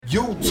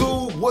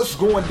YouTube, what's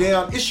going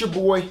down? It's your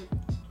boy,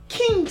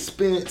 King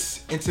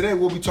Spence, and today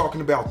we'll be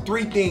talking about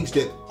 3 things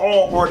that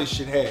all artists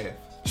should have.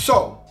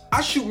 So,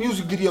 I shoot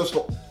music videos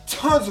for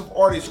tons of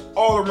artists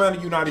all around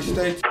the United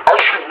States.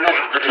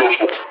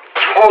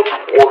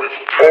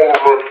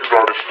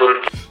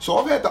 So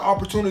I've had the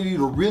opportunity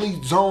to really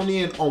zone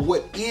in on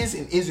what is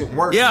and isn't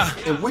working. Yeah.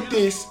 And with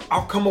this,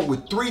 I've come up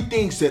with 3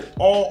 things that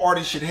all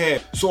artists should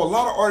have. So a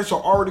lot of artists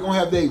are already gonna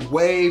have their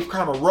wave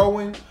kind of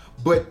rowing,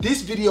 but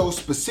this video is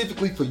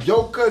specifically for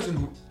your cousin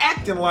who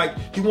acting like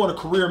he want a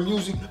career in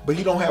music, but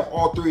he don't have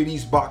all 3 of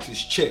these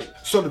boxes checked.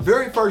 So the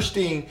very first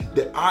thing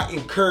that I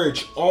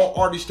encourage all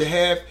artists to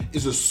have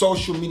is a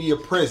social media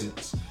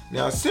presence.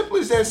 Now, as simple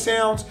as that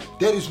sounds,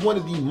 that is one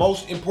of the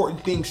most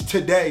important things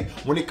today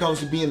when it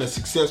comes to being a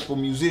successful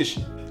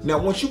musician. Now,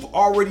 once you've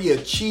already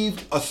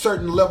achieved a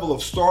certain level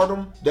of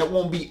stardom, that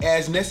won't be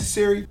as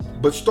necessary.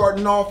 But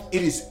starting off,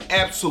 it is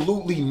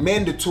absolutely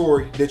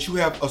mandatory that you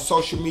have a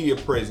social media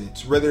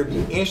presence, whether it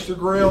be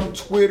Instagram,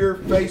 Twitter,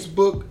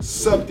 Facebook,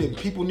 something.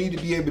 People need to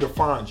be able to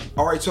find you.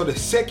 All right, so the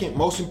second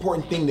most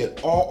important thing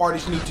that all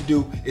artists need to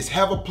do is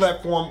have a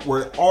platform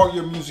where all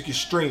your music is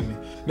streaming.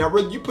 Now,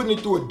 whether you're putting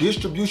it through a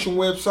distribution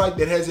website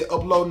that has it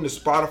uploading to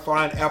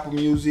Spotify and Apple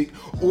Music,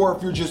 or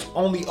if you're just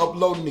only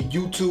uploading to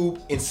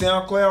YouTube and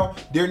SoundCloud,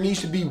 there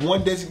needs to be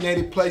one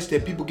designated place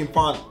that people can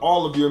find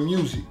all of your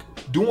music.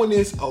 Doing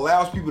this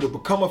allows people to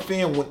become a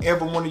fan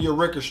whenever one of your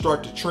records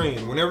start to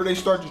trend. Whenever they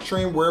start to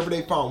trend, wherever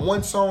they find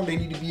one song, they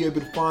need to be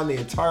able to find the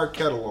entire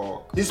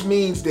catalog. This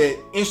means that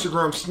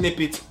Instagram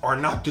snippets are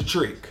not the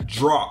trick.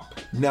 Drop.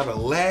 Now the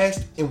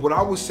last, and what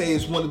I would say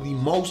is one of the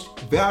most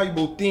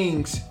valuable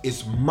things,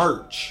 is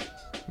merch.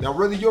 Now,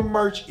 whether your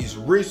merch is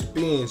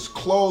wristbands,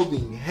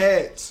 clothing,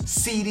 hats,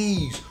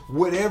 CDs,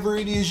 whatever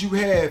it is you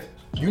have,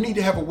 you need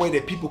to have a way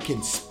that people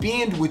can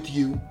spend with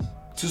you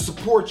to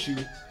support you,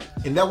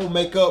 and that will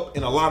make up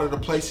in a lot of the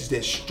places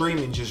that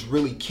streaming just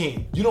really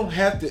can't. You don't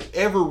have to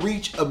ever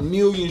reach 1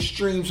 million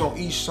streams on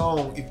each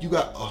song if you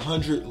got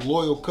 100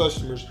 loyal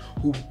customers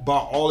who buy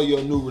all of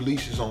your new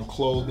releases on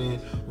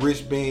clothing,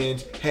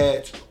 wristbands,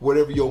 hats,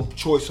 whatever your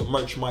choice of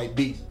merch might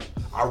be.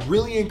 I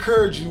really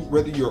encourage you,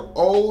 whether you're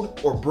old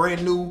or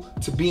brand new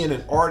to being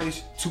an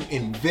artist, to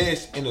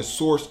invest in a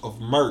source of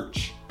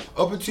merch.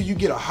 Up until you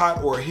get a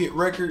hot or a hit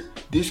record,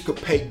 this could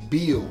pay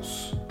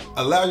bills.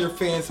 Allow your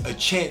fans a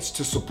chance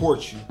to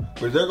support you.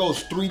 But there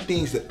goes 3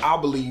 things that I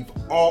believe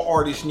all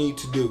artists need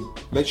to do.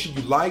 Make sure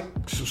you like,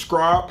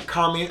 subscribe,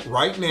 comment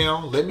right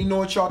now. Let me know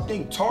what y'all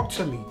think. Talk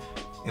to me.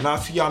 And I'll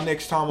see y'all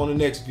next time on the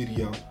next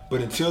video.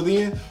 But until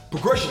then,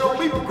 progression on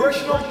me,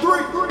 progression on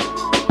 3.